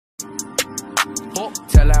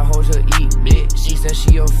Tell that hoe to eat, bitch. She said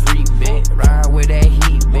she a freak, bitch. Ride with that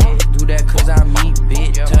heat, bitch. Do that cause I meet,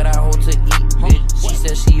 bitch. Tell that hoe to eat, bitch. She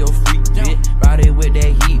said she a freak, bitch. Ride it with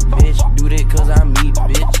that heat, bitch. Do that cause I meet,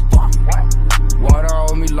 bitch. Water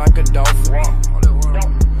on me like a dolphin.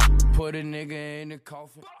 Put a nigga in the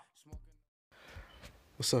coffin.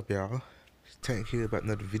 What's up, y'all? Tank here about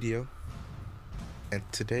another video. And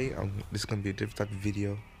today, this is gonna be a different type of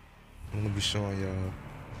video. I'm gonna be showing y'all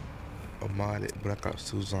a modded Black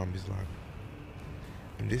Ops 2 Zombies lobby.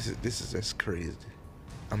 And this is just crazy.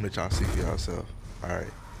 I'm gonna let y'all see for yourself.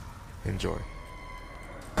 Alright, enjoy.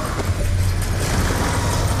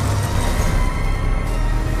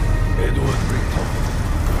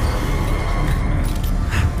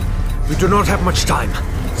 We do not have much time.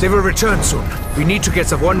 They will return soon. We need to get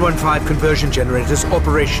the 115 conversion generators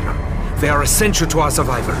operational. They are essential to our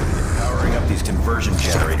survival. Powering up these conversion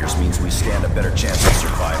generators means we stand a better chance of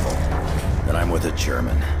survival. Then I'm with a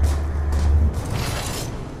German.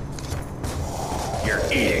 You're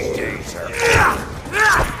eating days,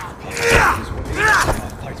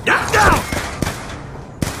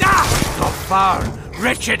 Not far!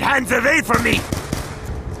 Wretched hands away from me!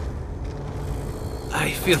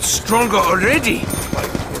 I feel stronger already!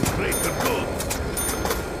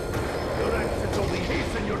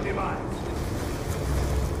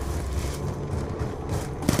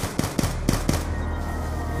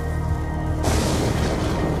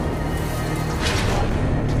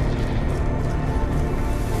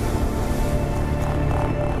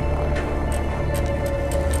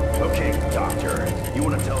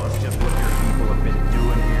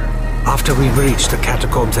 After we reached the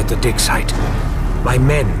catacombs at the dig site, my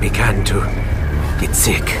men began to get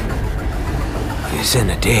sick. Within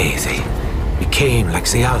a day, they became like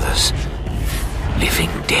the others,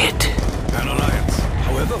 living dead. An alliance,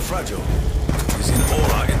 however fragile, is in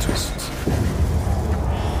all our interests.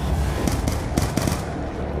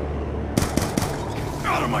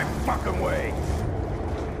 Out of my fucking way!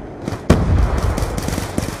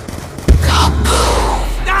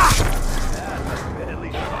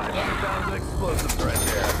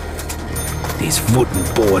 These wooden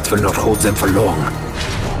boards will not hold them for long.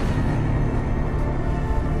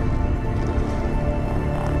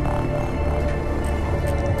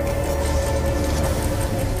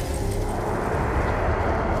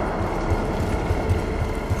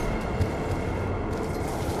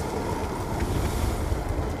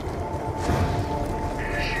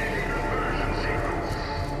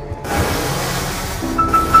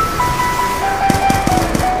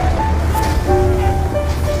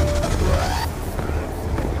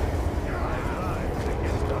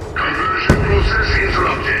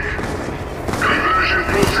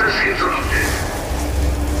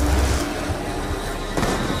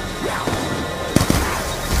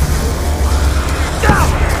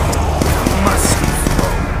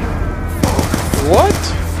 What?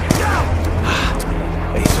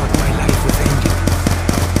 I thought my life was ending.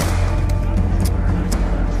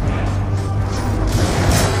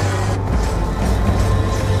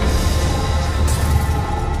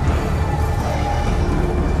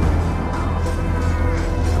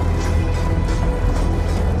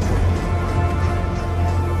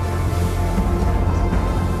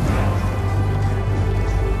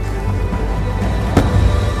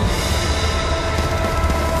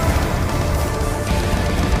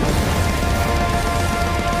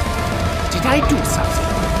 Did I do something?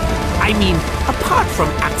 I mean, apart from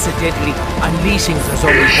accidentally unleashing the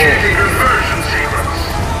zombie horde.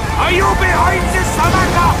 Are you behind this,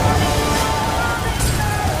 Samantha?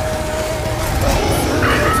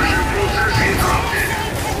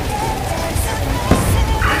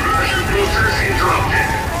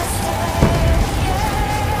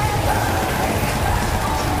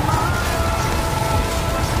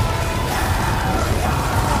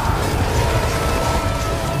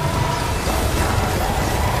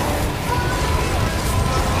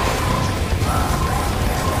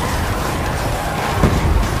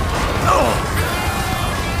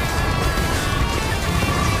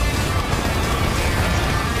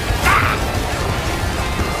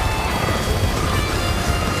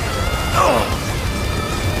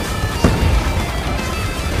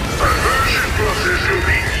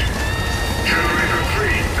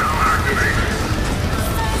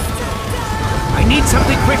 I need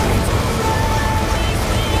something quickly.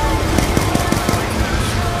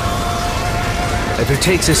 I will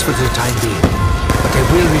take this for the time being, but I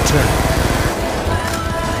will return.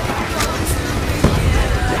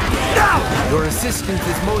 Your assistance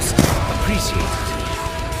is most appreciated.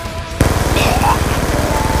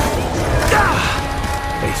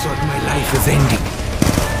 I thought my life was ending.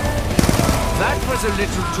 was a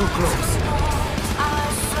little too close.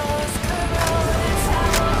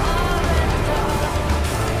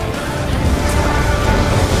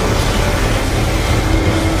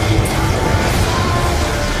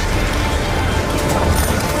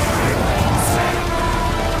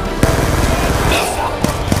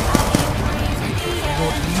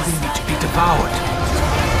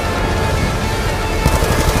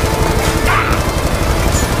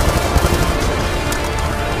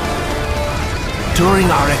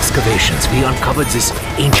 During our excavations, we uncovered this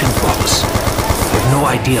ancient box. We have no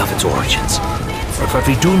idea of its origins. But what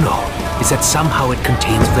we do know is that somehow it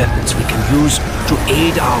contains weapons we can use to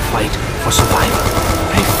aid our fight for survival.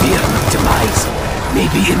 I fear my demise may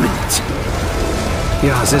be imminent.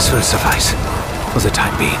 Yeah, this will suffice for the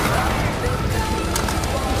time being.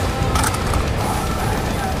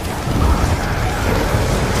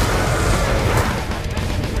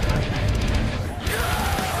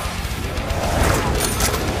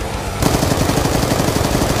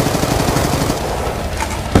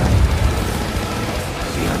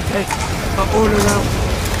 All around.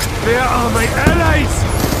 Where are my allies?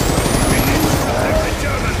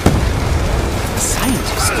 The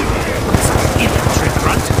scientist was an infantry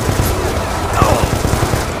grunt. Oh!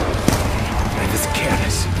 I was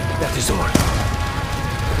careless. That is all.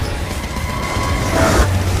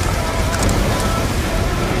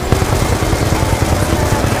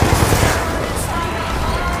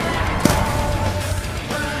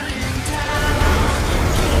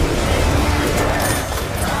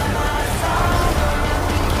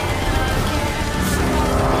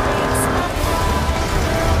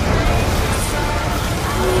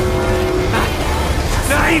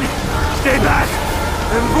 Stay back!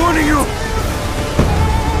 I'm warning you!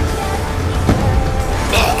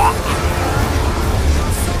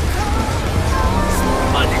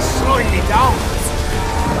 Someone is slowing me down!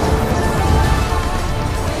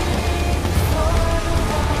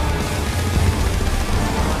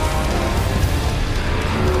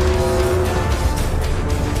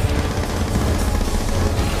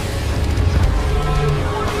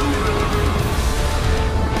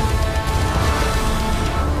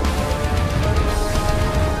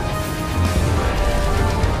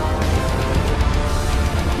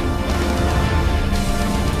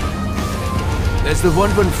 As the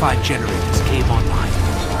 115 generators came online,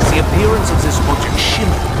 the appearance of this object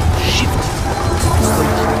shimmered, shifted, as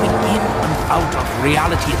though dropping in and out of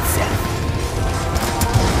reality itself.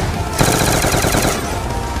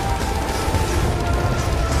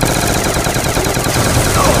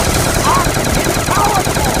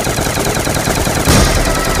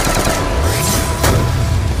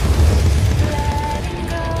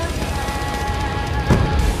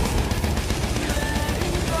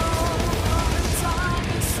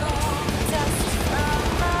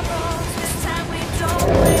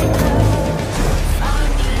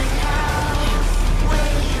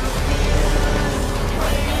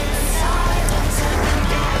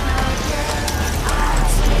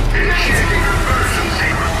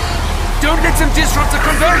 Don't let them disrupt the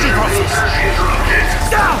conversion process!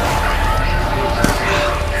 Now!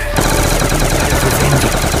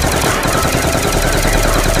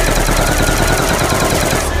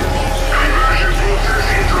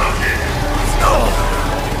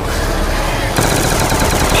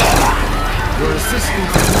 Your assistant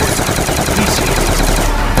is most appreciated.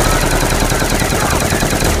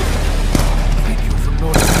 Thank you for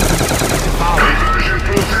not being devoured. Conversion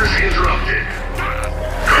process interrupted.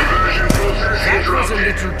 That was a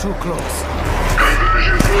little too close.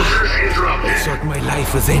 Conversion process interrupted. I thought my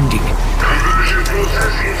life was ending. Conversion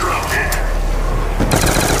process interrupted.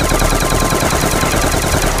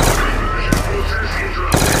 Conversion process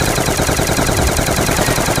interrupted.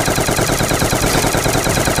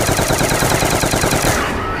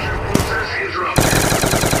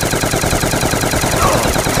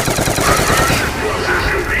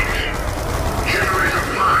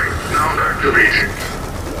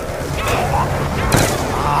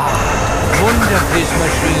 Wonder of this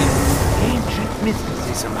machine, ancient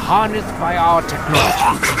mysticism harnessed by our technology,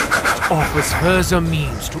 offers further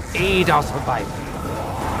means to aid our survival.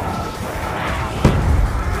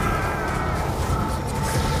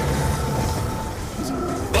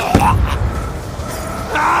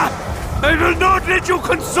 I will not let you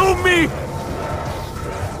consume me!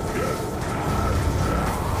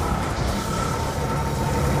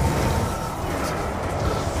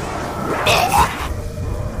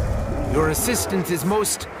 Your assistance is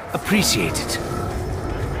most appreciated.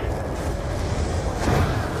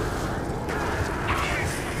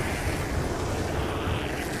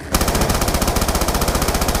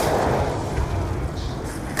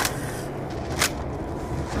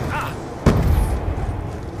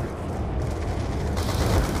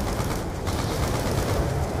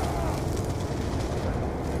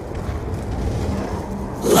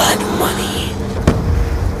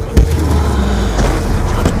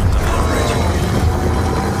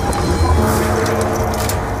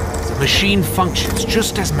 machine functions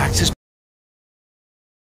just as Max is.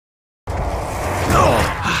 I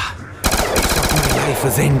thought my life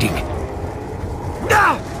was ending.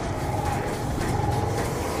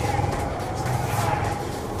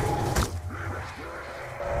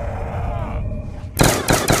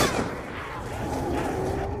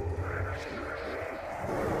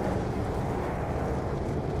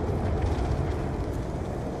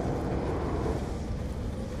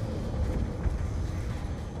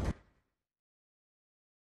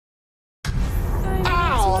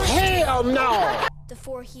 The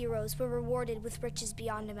four heroes were rewarded with riches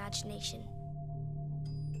beyond imagination.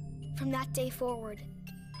 From that day forward,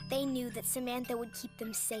 they knew that Samantha would keep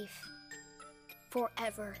them safe.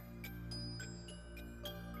 Forever.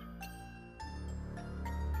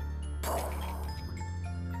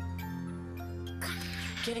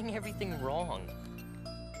 Getting everything wrong.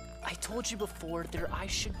 I told you before their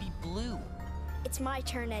eyes should be blue. It's my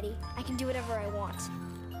turn, Eddie. I can do whatever I want.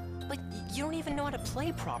 But you don't even know how to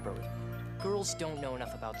play properly. Girls don't know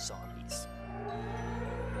enough about zombies.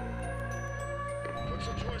 What's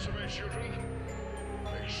the choice of it, children?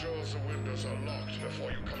 Make sure the windows are locked before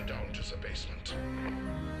you come down to the basement.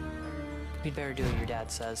 We'd better do what your dad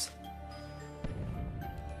says.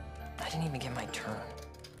 I didn't even get my turn.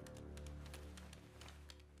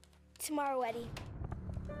 Tomorrow, Eddie.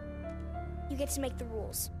 You get to make the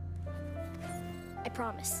rules. I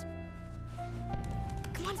promise.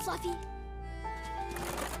 Come on, Fluffy.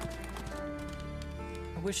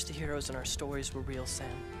 I wish the heroes in our stories were real, Sam.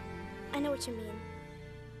 I know what you mean.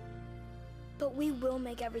 But we will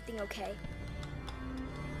make everything okay.